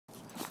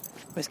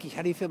Whiskey,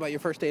 how do you feel about your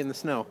first day in the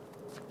snow?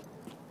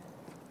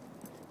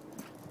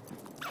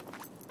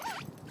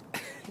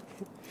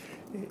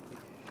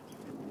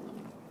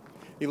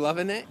 You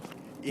loving it?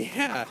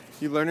 Yeah.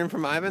 You learning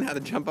from Ivan how to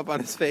jump up on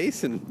his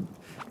face and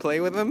play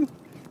with him?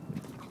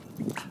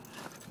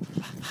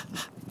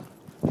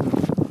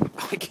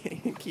 I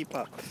can't keep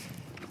up.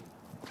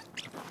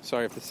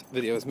 Sorry if this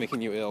video is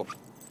making you ill.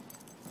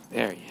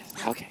 There he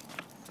is. Okay.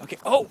 Okay.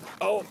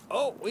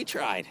 Oh, we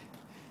tried.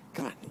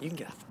 Come on, you can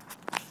get up.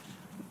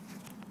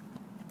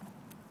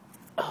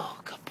 Oh,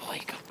 good boy,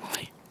 good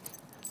boy.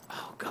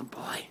 Oh, good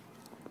boy.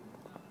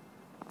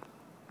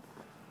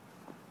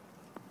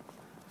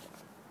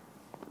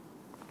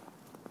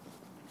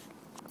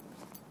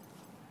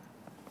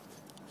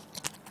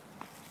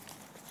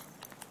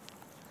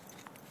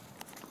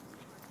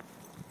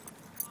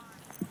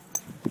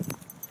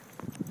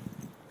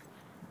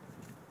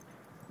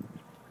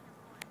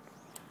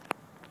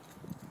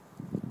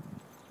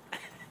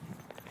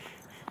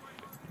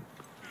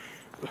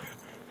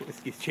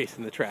 Whiskey's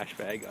chasing the trash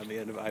bag on the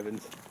end of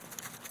Ivan's.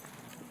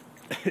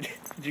 Did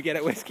you get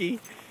it, Whiskey?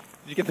 Did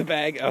you get the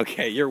bag?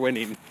 Okay, you're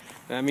winning.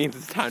 That means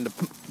it's time to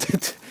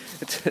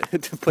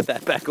put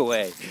that back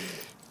away.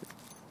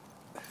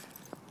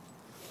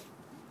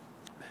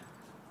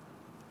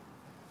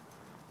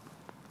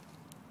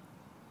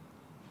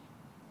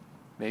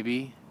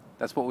 Maybe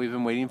that's what we've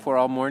been waiting for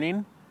all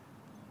morning.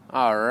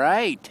 All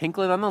right,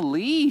 tinkling on the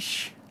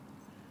leash.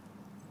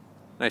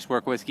 Nice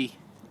work, Whiskey.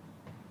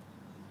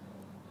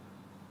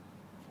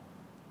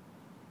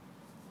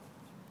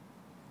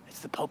 It's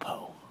the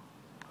Popo.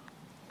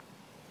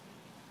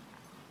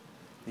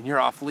 And you're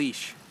off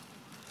leash.